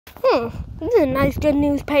This is a nice, good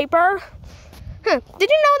newspaper. Did you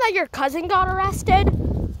know that your cousin got arrested?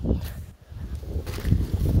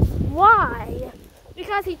 Why?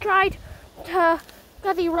 Because he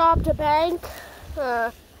robbed a bank.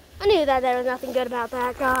 I knew that there was nothing good about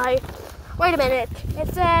that guy. Wait a minute.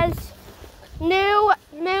 It says, new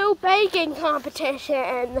baking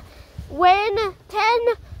competition. Win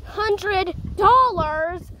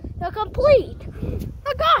 $100 to complete.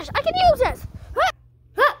 Oh gosh, I can use this.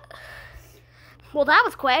 Well, that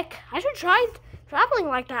was quick. I should try traveling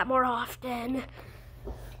like that more often.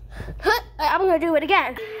 I'm gonna do it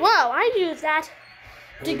again. Whoa, I used that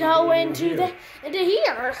to go into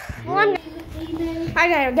here. Well, I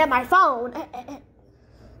gotta get my phone.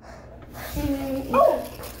 Oh,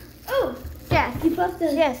 Yes. you supposed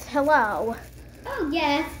to. Yes, hello. Oh,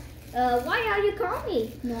 yes. Why are you calling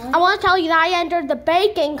me? No. I want to tell you that I entered the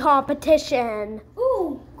baking competition.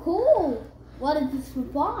 Ooh, cool. What is this for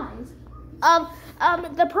prize?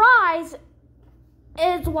 The prize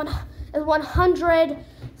is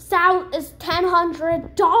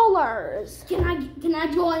 $100. Can I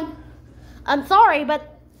join? I'm sorry,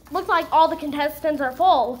 but looks like all the contestants are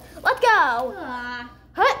full. Let's go.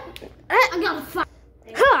 I got a fight.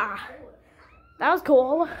 That was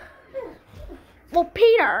cool. Well,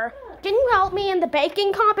 Peter, can you help me in the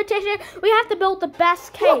baking competition? We have to build the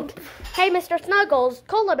best cake. Hey, Mr. Snuggles,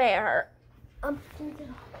 Cola Bear.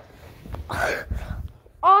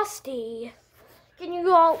 Osty, can you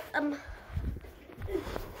go,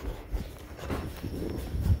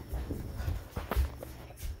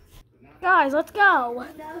 Guys, let's go.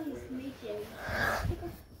 Now he's sneaking.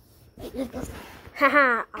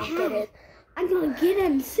 Haha, I'll get it. I'm gonna get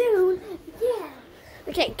him soon. Yeah.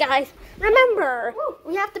 Okay, guys, remember,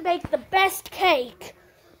 we have to bake the best cake.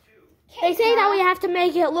 They say that we have to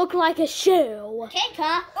make it look like a shoe. Cake,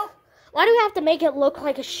 huh? Oh. Why do we have to make it look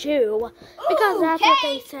like a shoe? Because that's what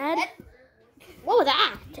they said. What was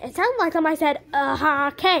that? It sounded like somebody said,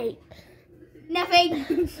 cake.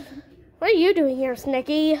 Nothing. What are you doing here,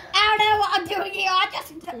 Snicky? I don't know what I'm doing here. I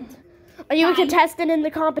just. Are you a contestant in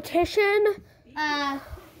the competition? No.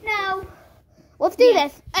 Let's do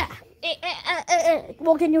this.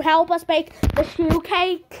 Well, can you help us bake the shoe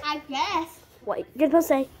cake? I guess. Wait,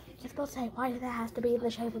 just go say, why does it have to be in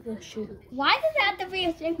the shape of a shoe? Why does it have to be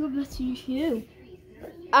a shape of a shoe?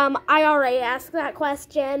 I already asked that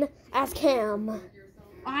question. Ask him.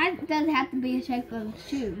 Why does it have to be a shape of a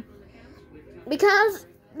shoe? Because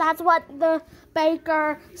that's what the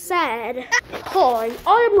baker said. Hi,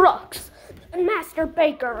 I am Rux, Master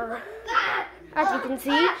Baker. As you can see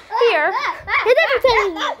here, is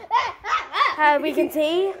everything. We can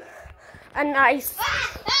see a nice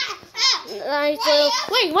little.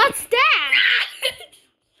 Wait, what's that?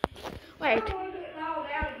 Wait,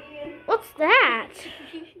 what's that?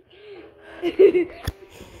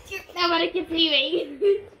 Nobody can see me.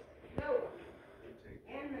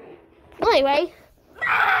 Anyway.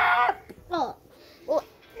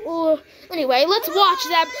 Anyway, let's watch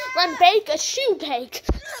them bake a shoe cake.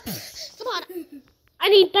 Come on. I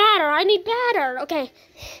need batter. Okay.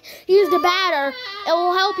 Use the batter. It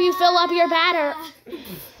will help you fill up your batter.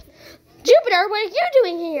 Jupiter, what are you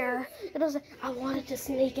doing here? I wanted to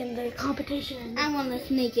sneak in the competition. I want to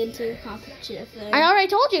sneak into the competition. I already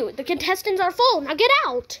told you. The contestants are full. Now get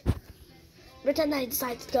out. Pretend I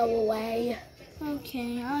decided to go away.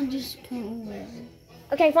 Okay, I'll just go away.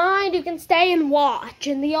 Okay, fine. You can stay and watch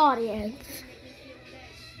in the audience.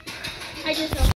 I just